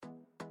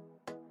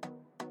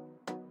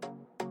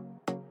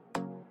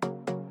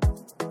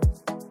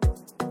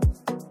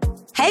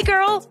Hey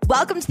girl,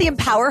 welcome to the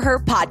Empower Her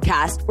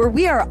podcast, where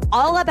we are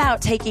all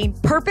about taking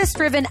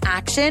purpose-driven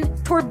action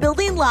toward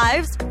building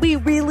lives we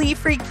really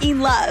freaking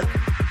love.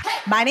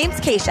 My name's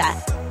Keisha,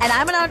 and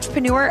I'm an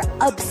entrepreneur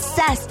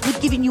obsessed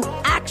with giving you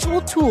actual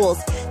tools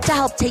to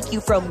help take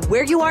you from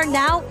where you are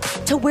now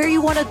to where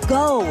you want to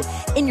go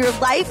in your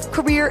life,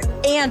 career,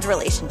 and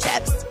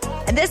relationships.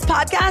 And this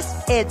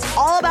podcast, it's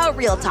all about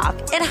real talk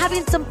and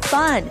having some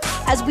fun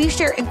as we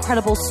share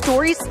incredible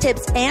stories,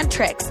 tips, and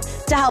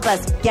tricks to help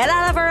us get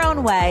out of our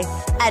own way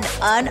and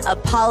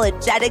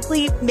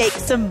unapologetically make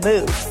some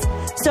moves.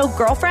 So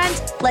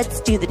girlfriend,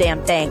 let's do the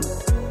damn thing.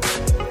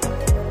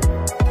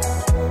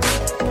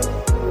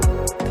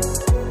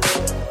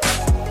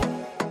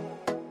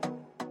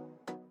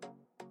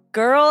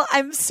 Girl,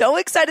 I'm so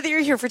excited that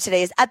you're here for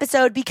today's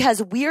episode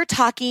because we're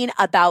talking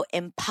about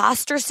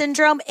imposter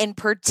syndrome. In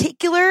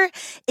particular,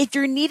 if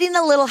you're needing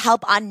a little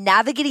help on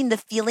navigating the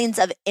feelings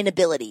of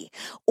inability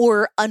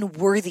or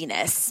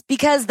unworthiness,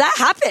 because that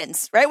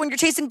happens, right? When you're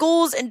chasing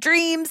goals and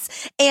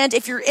dreams. And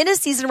if you're in a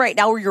season right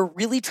now where you're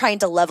really trying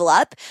to level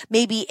up,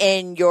 maybe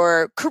in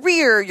your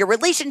career, your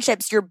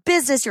relationships, your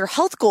business, your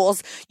health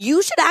goals,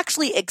 you should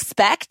actually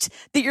expect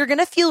that you're going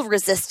to feel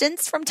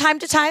resistance from time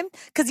to time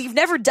because you've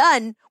never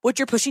done what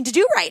you're pushing to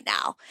do right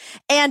now.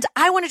 And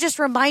I want to just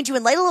remind you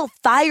and light a little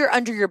fire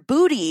under your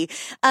booty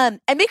and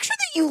make sure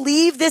that you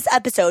leave this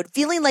episode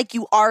feeling like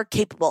you are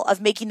capable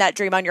of making that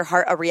dream on your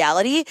heart a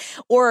reality,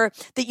 or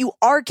that you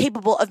are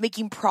capable of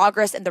making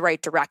progress in the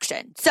right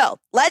direction. So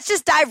let's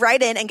just dive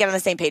right in and get on the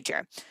same page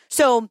here.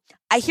 So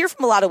I hear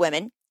from a lot of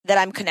women that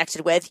I'm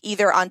connected with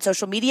either on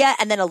social media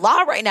and then a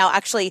lot right now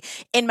actually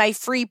in my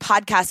free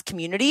podcast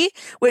community,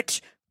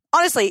 which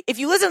honestly, if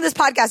you listen to this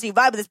podcast and you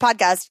vibe with this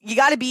podcast, you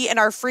got to be in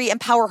our free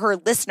Empower Her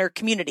listener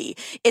community.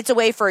 It's a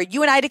way for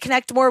you and I to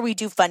connect more. We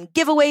do fun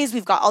giveaways.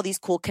 We've got all these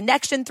cool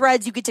connection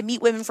threads. You get to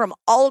meet women from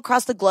all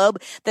across the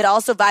globe that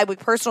also vibe with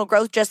personal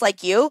growth just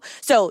like you.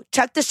 So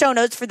check the show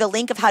notes for the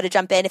link of how to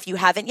jump in if you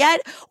haven't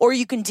yet, or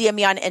you can DM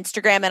me on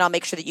Instagram and I'll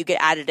make sure that you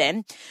get added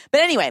in.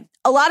 But anyway,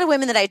 a lot of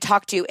women that I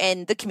talk to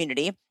in the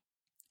community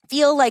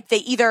feel like they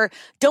either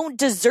don't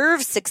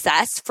deserve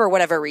success for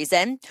whatever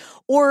reason,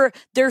 or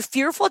they're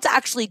fearful to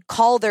actually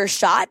call their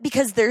shot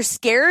because they're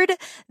scared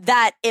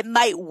that it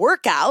might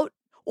work out,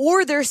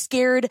 or they're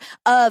scared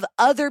of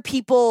other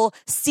people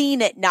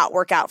seeing it not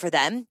work out for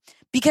them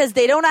because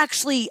they don't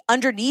actually,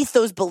 underneath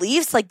those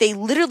beliefs, like they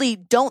literally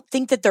don't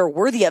think that they're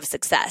worthy of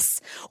success,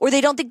 or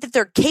they don't think that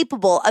they're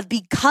capable of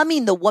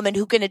becoming the woman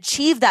who can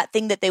achieve that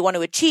thing that they want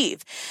to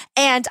achieve.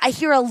 And I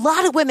hear a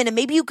lot of women, and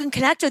maybe you can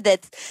connect with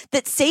it,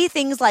 that say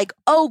things like,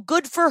 oh,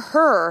 good for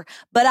her,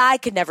 but I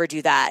could never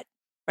do that.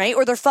 Right?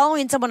 Or they're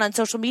following someone on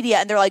social media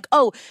and they're like,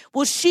 oh,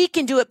 well, she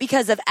can do it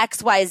because of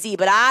XYZ,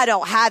 but I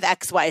don't have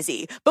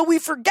XYZ. But we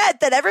forget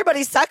that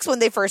everybody sucks when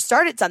they first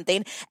started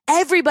something.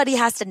 Everybody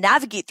has to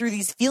navigate through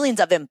these feelings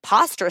of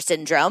imposter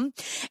syndrome.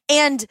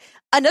 And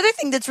another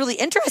thing that's really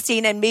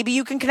interesting, and maybe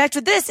you can connect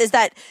with this, is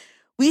that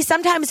we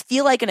sometimes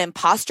feel like an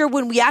imposter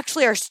when we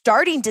actually are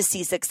starting to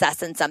see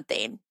success in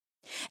something.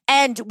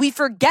 And we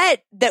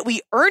forget that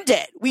we earned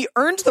it. We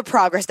earned the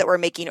progress that we're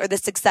making or the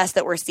success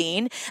that we're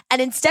seeing.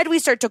 And instead we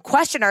start to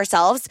question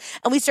ourselves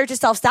and we start to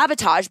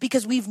self-sabotage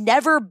because we've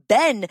never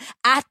been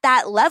at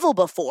that level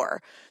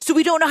before. So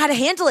we don't know how to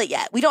handle it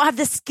yet. We don't have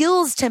the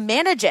skills to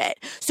manage it.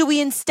 So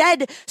we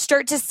instead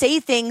start to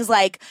say things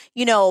like,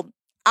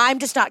 I'm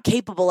just not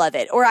capable of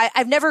it, or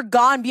I've never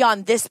gone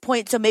beyond this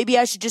point, so maybe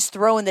I should just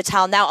throw in the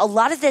towel now. A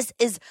lot of this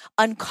is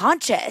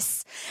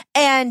unconscious,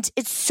 and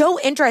it's so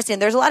interesting.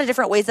 There's a lot of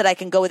different ways that I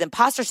can go with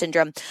imposter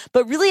syndrome,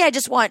 but really I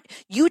just want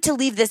you to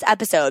leave this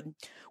episode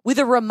with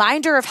a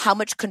reminder of how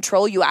much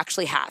control you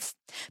actually have,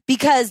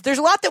 because there's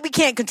a lot that we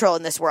can't control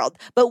in this world,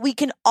 but we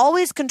can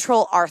always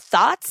control our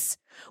thoughts,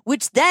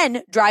 which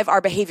then drive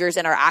our behaviors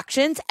and our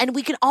actions, and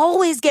we can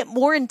always get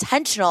more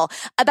intentional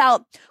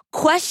about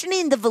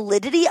questioning the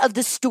validity of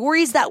the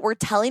stories that we're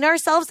telling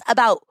ourselves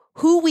about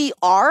who we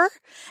are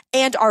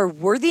and our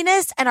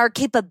worthiness and our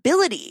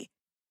capability,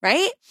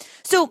 right?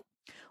 So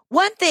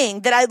one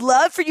thing that I'd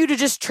love for you to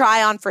just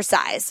try on for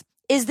size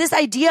is this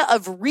idea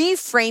of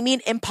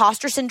reframing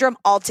imposter syndrome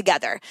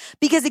altogether,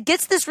 because it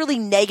gets this really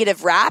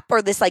negative rap,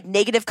 or this like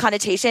negative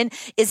connotation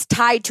is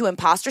tied to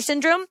imposter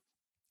syndrome.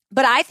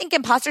 But I think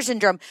imposter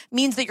syndrome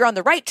means that you're on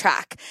the right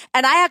track.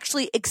 And I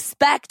actually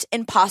expect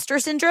imposter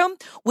syndrome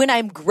when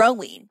I'm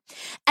growing.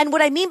 And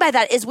what I mean by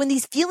that is when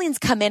these feelings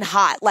come in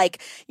hot,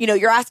 like,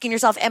 you're asking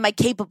yourself, am I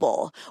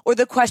capable? Or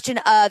the question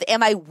of,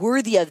 am I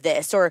worthy of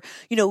this? Or,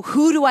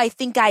 who do I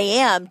think I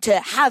am to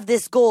have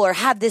this goal or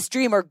have this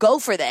dream or go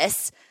for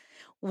this?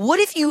 What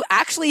if you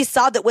actually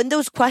saw that when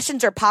those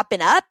questions are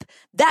popping up,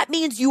 that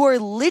means you are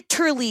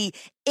literally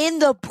in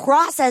the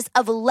process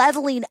of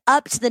leveling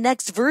up to the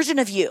next version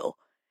of you?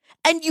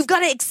 And you've got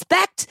to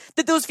expect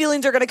that those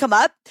feelings are going to come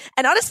up.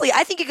 And honestly,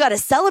 I think you got to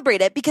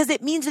celebrate it because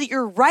it means that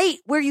you're right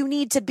where you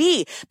need to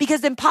be,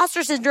 because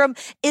imposter syndrome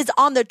is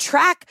on the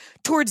track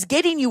towards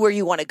getting you where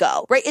you want to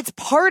go, right? It's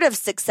part of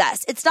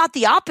success. It's not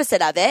the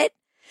opposite of it.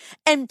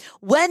 And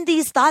when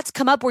these thoughts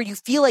come up where you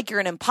feel like you're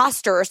an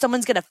imposter or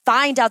someone's going to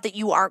find out that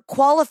you aren't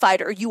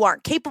qualified or you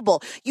aren't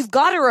capable, you've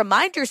got to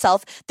remind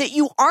yourself that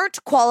you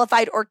aren't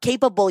qualified or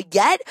capable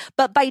yet,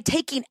 but by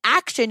taking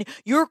action,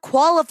 you're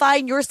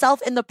qualifying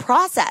yourself in the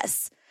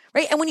process.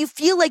 Right? And when you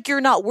feel like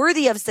you're not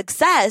worthy of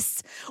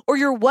success, or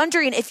you're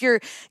wondering if you're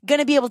going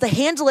to be able to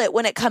handle it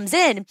when it comes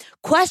in,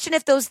 question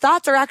if those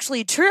thoughts are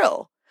actually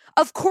true.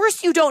 Of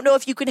course you don't know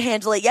if you can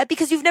handle it yet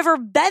because you've never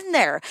been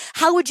there.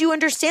 How would you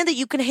understand that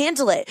you can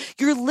handle it?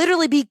 You're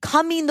literally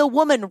becoming the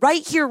woman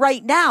right here,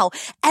 right now.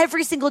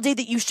 Every single day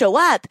that you show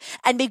up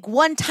and make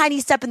one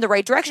tiny step in the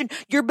right direction,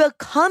 you're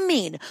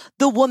becoming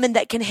the woman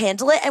that can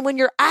handle it. And when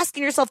you're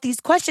asking yourself these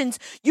questions,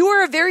 you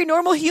are a very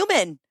normal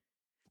human.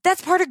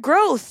 That's part of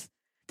growth.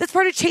 That's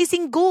part of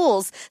chasing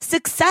goals.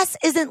 Success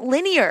isn't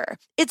linear.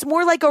 It's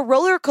more like a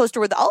roller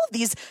coaster with all of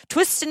these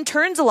twists and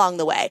turns along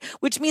the way,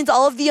 which means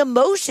all of the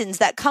emotions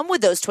that come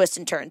with those twists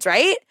and turns,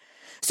 right?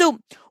 So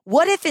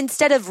what if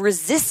instead of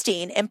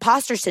resisting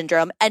imposter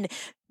syndrome and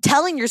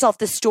telling yourself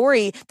the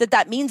story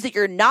that means that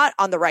you're not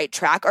on the right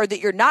track or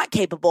that you're not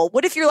capable,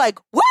 what if you're like,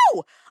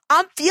 whoa,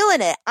 I'm feeling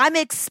it. I'm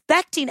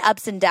expecting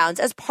ups and downs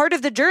as part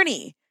of the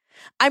journey.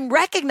 I'm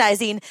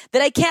recognizing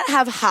that I can't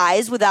have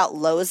highs without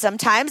lows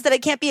sometimes, that I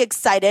can't be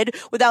excited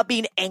without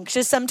being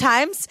anxious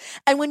sometimes.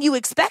 And when you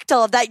expect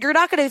all of that, you're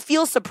not going to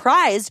feel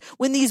surprised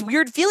when these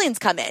weird feelings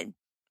come in,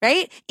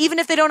 right? Even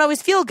if they don't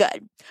always feel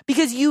good,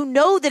 because you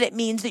know that it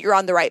means that you're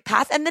on the right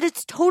path and that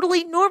it's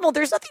totally normal.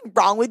 There's nothing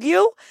wrong with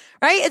you,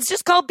 right? It's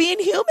just called being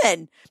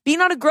human,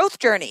 being on a growth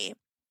journey.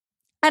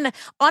 And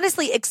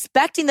honestly,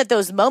 expecting that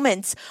those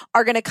moments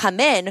are going to come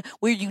in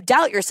where you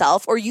doubt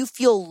yourself or you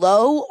feel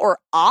low or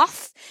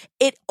off,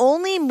 it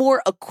only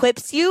more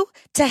equips you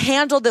to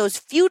handle those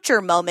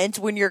future moments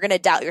when you're going to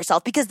doubt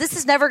yourself, because this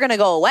is never going to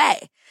go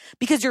away,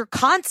 because you're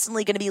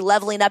constantly going to be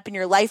leveling up in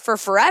your life for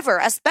forever,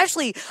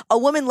 especially a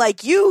woman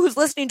like you who's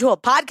listening to a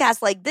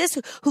podcast like this,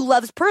 who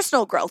loves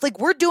personal growth. Like,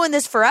 we're doing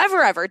this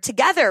forever, ever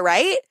together,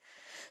 right?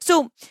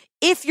 So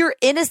if you're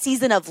in a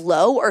season of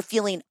low or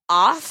feeling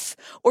off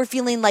or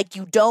feeling like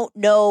you don't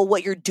know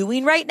what you're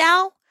doing right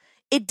now,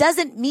 it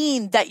doesn't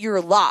mean that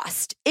you're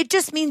lost. It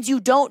just means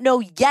you don't know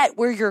yet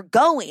where you're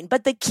going.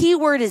 But the key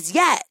word is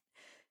yet.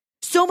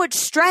 So much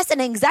stress and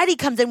anxiety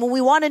comes in when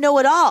we want to know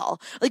it all.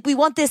 Like, we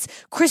want this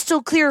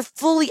crystal clear,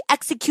 fully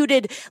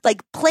executed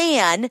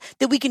plan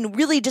that we can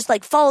really just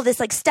follow this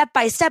step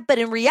by step. But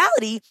in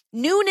reality,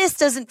 newness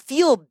doesn't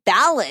feel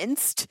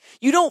balanced.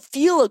 You don't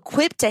feel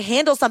equipped to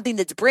handle something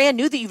that's brand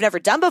new that you've never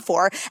done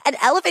before. And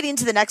elevating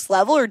to the next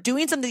level or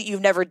doing something that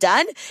you've never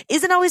done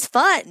isn't always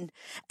fun.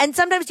 And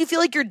sometimes you feel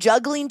like you're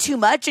juggling too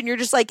much and you're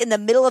just in the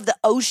middle of the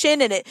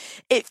ocean. And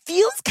it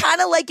feels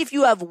kind of like if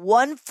you have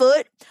one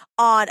foot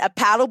on a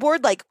paddleboard,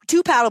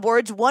 two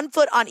paddleboards, one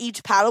foot on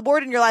each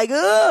paddleboard, and you're like,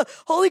 oh,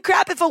 holy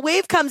crap, if a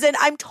wave comes in,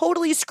 I'm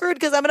totally screwed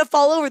because I'm going to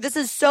fall over. This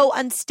is so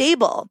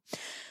unstable.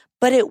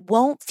 But it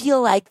won't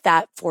feel like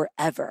that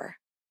forever.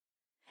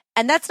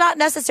 And that's not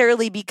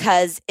necessarily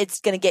because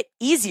it's going to get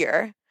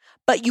easier,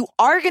 but you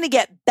are going to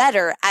get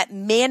better at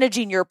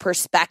managing your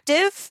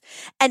perspective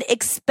and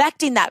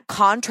expecting that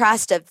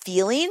contrast of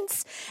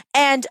feelings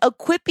and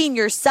equipping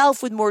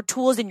yourself with more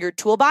tools in your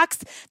toolbox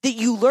that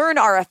you learn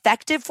are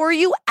effective for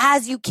you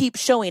as you keep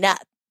showing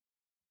up.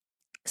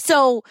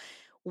 So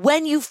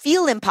when you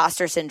feel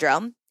imposter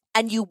syndrome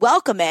and you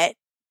welcome it,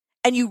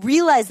 and you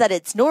realize that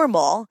it's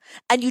normal,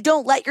 and you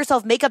don't let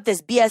yourself make up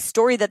this BS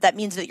story that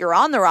means that you're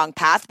on the wrong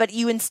path, but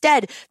you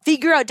instead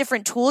figure out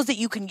different tools that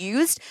you can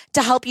use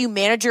to help you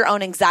manage your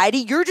own anxiety,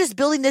 you're just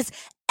building this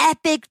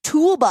epic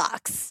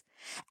toolbox.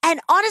 And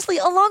honestly,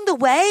 along the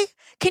way,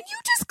 can you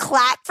just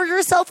clap for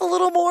yourself a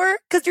little more?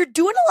 Because you're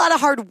doing a lot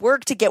of hard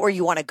work to get where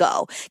you want to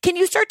go. Can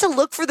you start to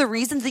look for the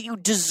reasons that you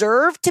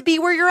deserve to be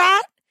where you're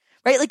at?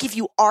 Right? If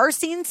you are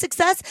seeing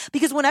success,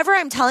 because whenever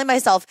I'm telling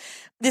myself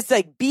this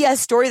BS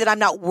story that I'm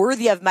not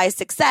worthy of my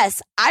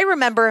success, I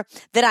remember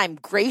that I'm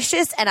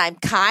gracious and I'm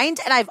kind.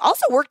 And I've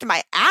also worked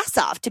my ass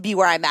off to be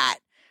where I'm at,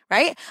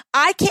 right?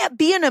 I can't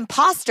be an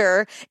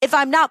imposter if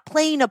I'm not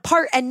playing a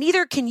part, and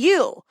neither can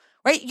you.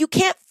 Right? You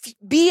can't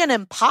be an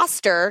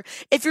imposter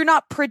if you're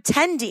not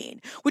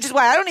pretending, which is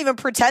why I don't even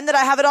pretend that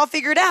I have it all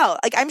figured out.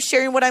 I'm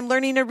sharing what I'm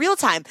learning in real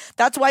time.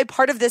 That's why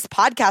part of this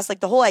podcast,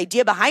 the whole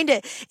idea behind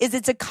it, is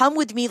it's a come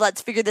with me,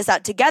 let's figure this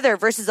out together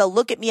versus a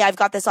look at me, I've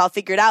got this all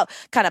figured out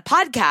kind of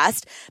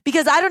podcast,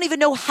 because I don't even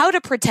know how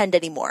to pretend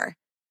anymore.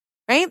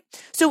 Right?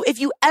 So if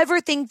you ever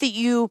think that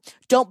you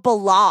don't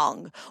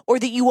belong or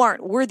that you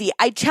aren't worthy,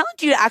 I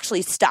challenge you to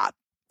actually stop.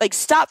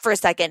 Stop for a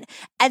second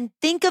and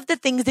think of the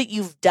things that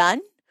you've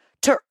done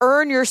to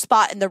earn your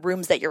spot in the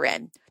rooms that you're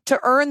in, to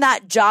earn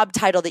that job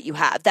title that you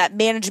have, that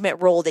management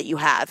role that you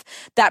have,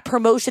 that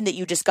promotion that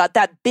you just got,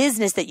 that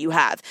business that you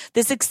have,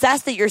 the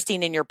success that you're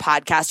seeing in your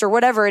podcast or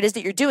whatever it is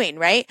that you're doing,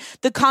 right?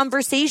 The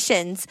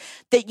conversations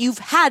that you've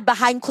had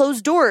behind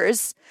closed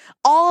doors,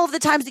 all of the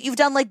times that you've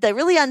done the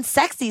really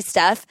unsexy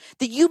stuff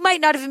that you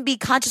might not even be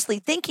consciously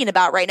thinking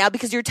about right now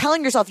because you're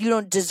telling yourself you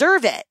don't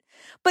deserve it.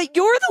 But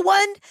you're the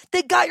one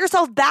that got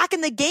yourself back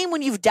in the game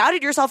when you've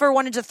doubted yourself or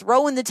wanted to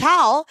throw in the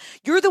towel.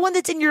 You're the one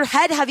that's in your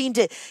head having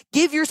to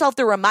give yourself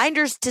the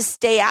reminders to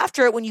stay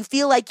after it when you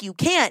feel like you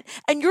can't.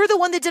 And you're the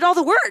one that did all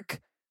the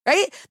work,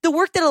 right? The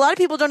work that a lot of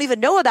people don't even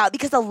know about,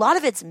 because a lot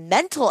of it's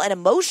mental and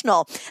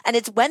emotional. And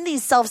it's when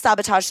these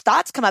self-sabotage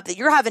thoughts come up that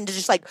you're having to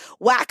just like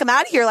whack them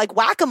out of here, like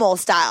whack-a-mole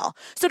style.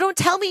 So don't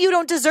tell me you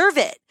don't deserve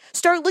it.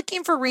 Start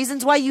looking for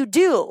reasons why you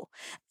do.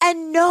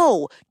 And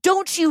no,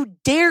 don't you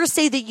dare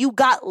say that you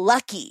got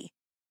lucky,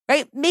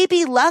 right?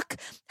 Maybe luck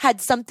had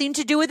something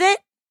to do with it,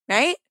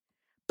 right?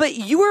 But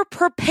you were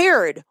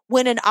prepared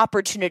when an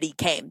opportunity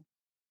came.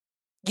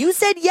 You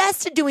said yes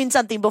to doing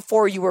something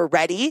before you were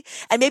ready,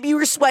 and maybe you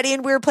were sweaty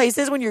in weird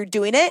places when you're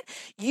doing it.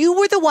 You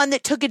were the one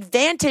that took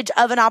advantage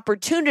of an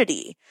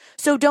opportunity.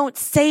 So don't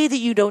say that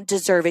you don't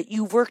deserve it.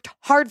 You worked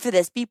hard for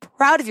this. Be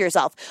proud of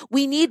yourself.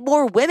 We need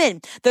more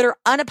women that are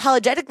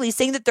unapologetically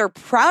saying that they're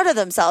proud of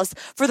themselves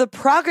for the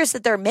progress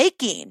that they're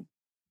making.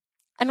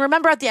 And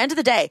remember, at the end of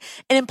the day,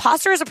 an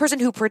imposter is a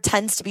person who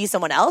pretends to be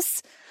someone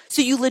else.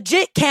 So you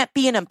legit can't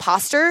be an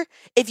imposter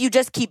if you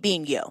just keep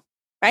being you.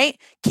 Right?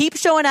 Keep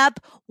showing up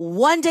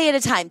one day at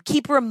a time.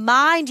 Keep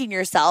reminding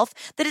yourself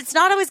that it's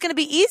not always going to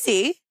be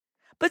easy.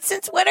 But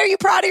since when are you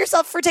proud of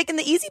yourself for taking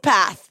the easy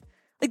path?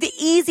 Like, the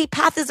easy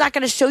path is not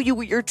going to show you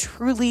what you're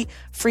truly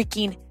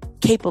freaking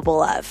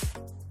capable of.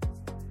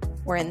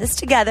 We're in this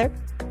together,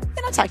 and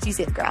I'll talk to you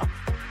soon, girl.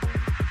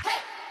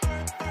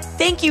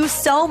 Thank you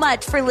so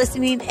much for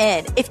listening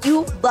in. If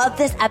you love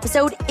this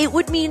episode, it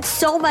would mean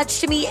so much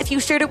to me if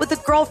you shared it with a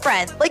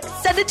girlfriend. Like,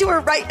 send it to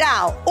her right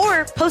now,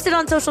 or post it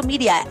on social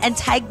media and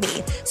tag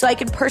me so I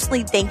can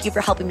personally thank you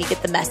for helping me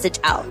get the message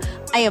out.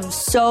 I am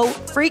so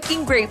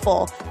freaking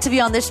grateful to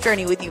be on this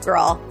journey with you,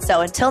 girl.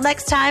 So until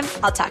next time,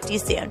 I'll talk to you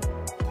soon.